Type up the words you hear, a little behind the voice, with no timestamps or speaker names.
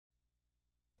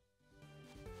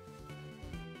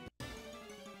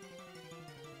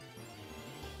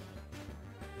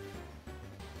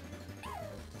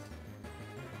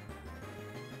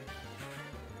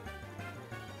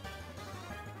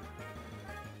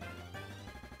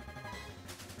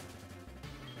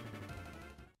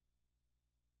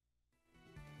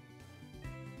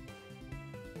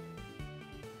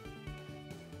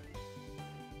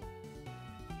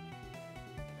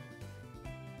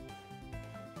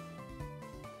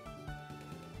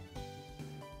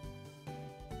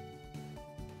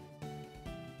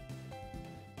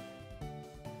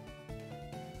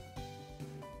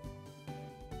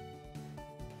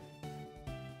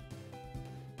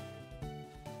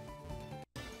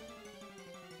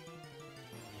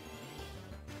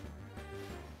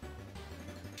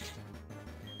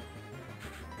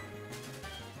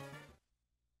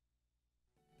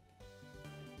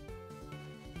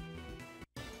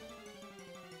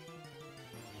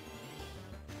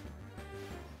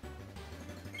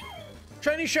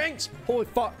Shiny Shinx! Holy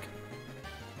fuck.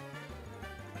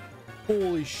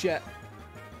 Holy shit.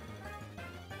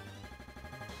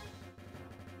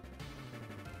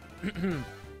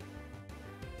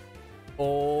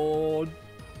 Oh,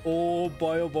 oh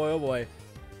boy, oh boy, oh boy.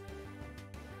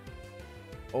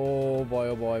 Oh boy,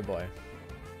 oh boy, oh boy.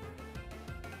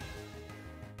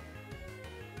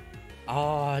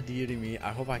 Ah, dearie me.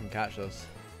 I hope I can catch this.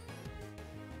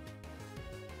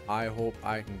 I hope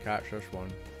I can catch this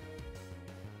one.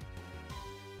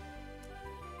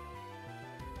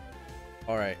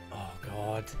 Alright. Oh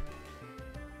god.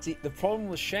 See, the problem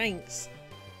with Shinx,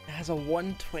 it has a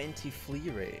 120 flee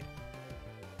rate.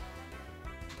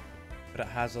 But it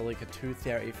has like a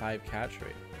 235 catch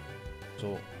rate.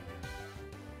 So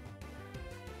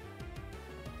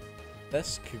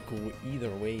this could go either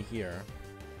way here.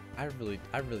 I really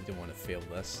don't want to fail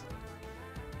this.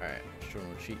 Alright, show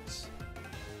no cheats.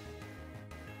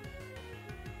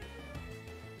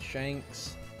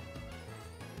 Shinx.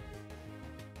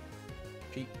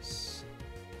 Cheats.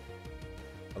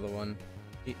 Other one.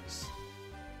 Cheats.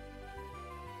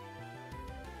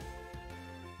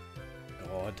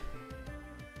 God.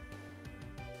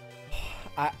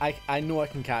 I know I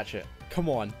can catch it. Come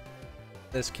on.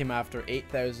 This came after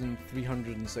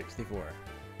 8,364.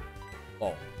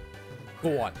 Oh.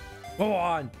 Go on. Go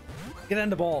on. Get in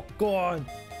the ball. Go on.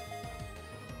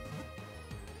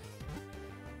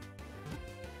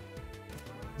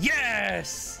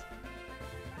 Yes!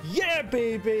 Yeah,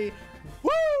 baby!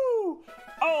 Woo!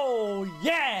 Oh,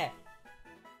 yeah!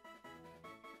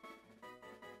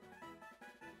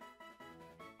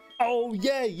 Oh,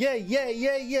 yeah, yeah, yeah,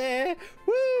 yeah, yeah!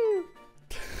 Woo!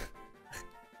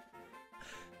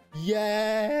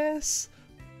 Yes!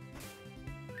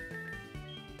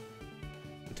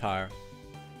 Retire.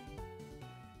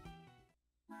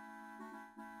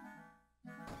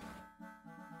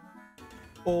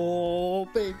 Oh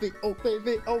baby, oh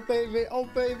baby, oh baby, oh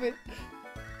baby.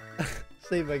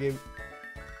 Save my game.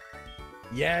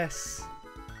 Yes.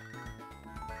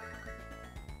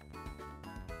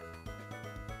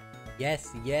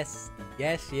 Yes, yes,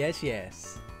 yes, yes,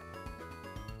 yes.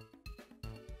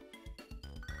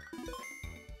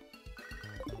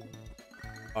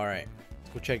 Alright, let's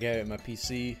go check out my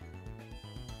PC.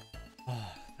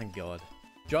 Oh, thank God.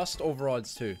 Just over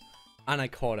odds too. And I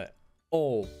caught it.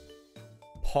 Oh.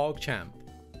 PogChamp.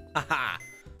 Haha.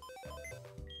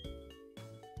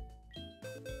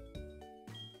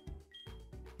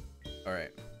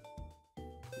 Alright.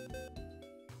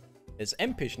 It's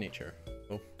impish nature.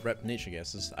 Oh, rep nature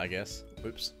guesses, I guess.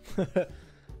 Oops.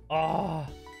 Ah.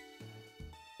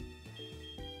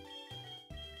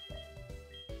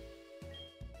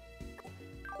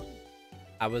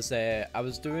 I was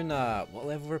doing what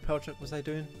level repel check was I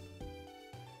doing?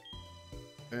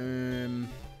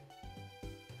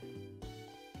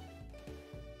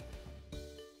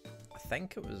 I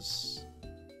think it was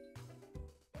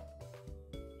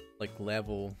like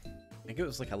level, I think it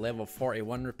was like a level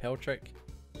 41 repel trick.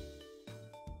 It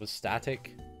was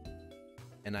static,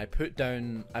 and I put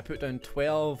down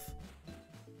 12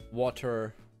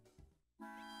 water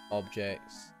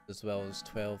objects as well as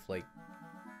 12 like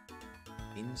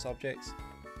beans objects.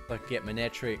 So I could get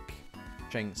Manectric,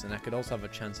 Shinx, and I could also have a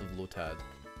chance of Lotad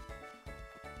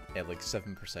at like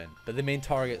 7%. But the main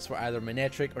targets were either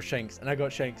Manectric or Shinx, and I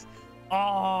got Shinx.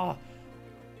 Ah,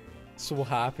 so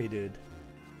happy, dude.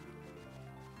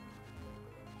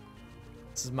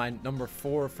 This is my number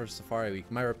 4 for Safari Week.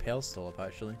 My repel's still up,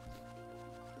 actually.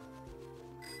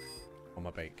 On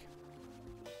my bike.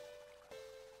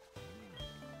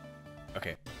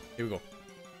 Okay, here we go.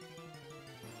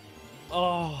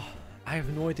 Oh, I have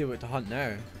no idea what to hunt now.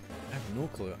 I have no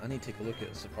clue. I need to take a look at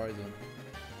the Safari Zone.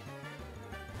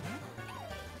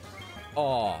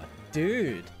 Oh,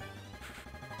 dude.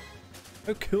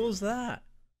 How cool is that?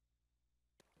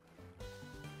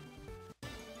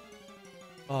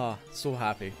 Oh, so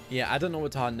happy. Yeah, I don't know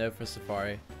what to hunt now for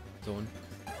Safari Zone.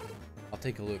 I'll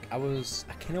take a look. I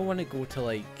kind of want to go to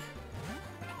like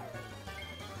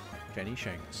Jenny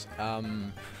Shinx.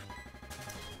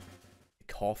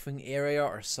 Coughing area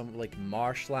or some like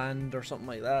marshland or something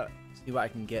like that. See what I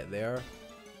can get there.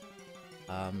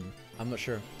 I'm not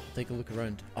sure. I'll take a look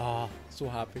around. Ah, oh, so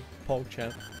happy.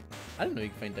 PogChamp. I didn't know you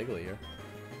could find Diglett here.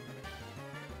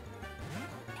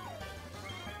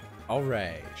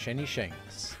 Alright, Shiny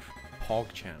Shinx.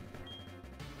 PogChamp.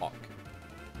 Fuck.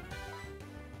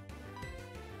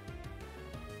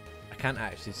 I can't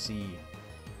actually see.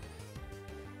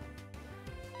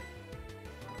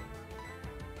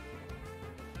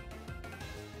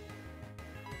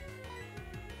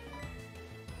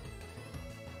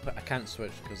 But I can't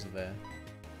switch because of the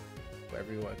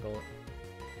whatever you want to call it.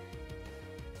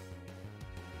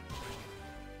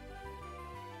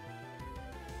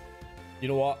 You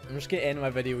know what? I'm just gonna end my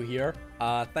video here.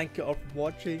 Thank you all for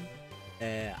watching.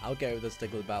 I'll get out of this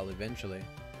Diglett battle eventually.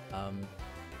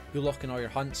 Good luck in all your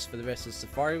hunts for the rest of the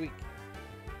Safari week,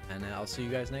 and I'll see you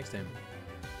guys next time.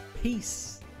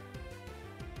 Peace.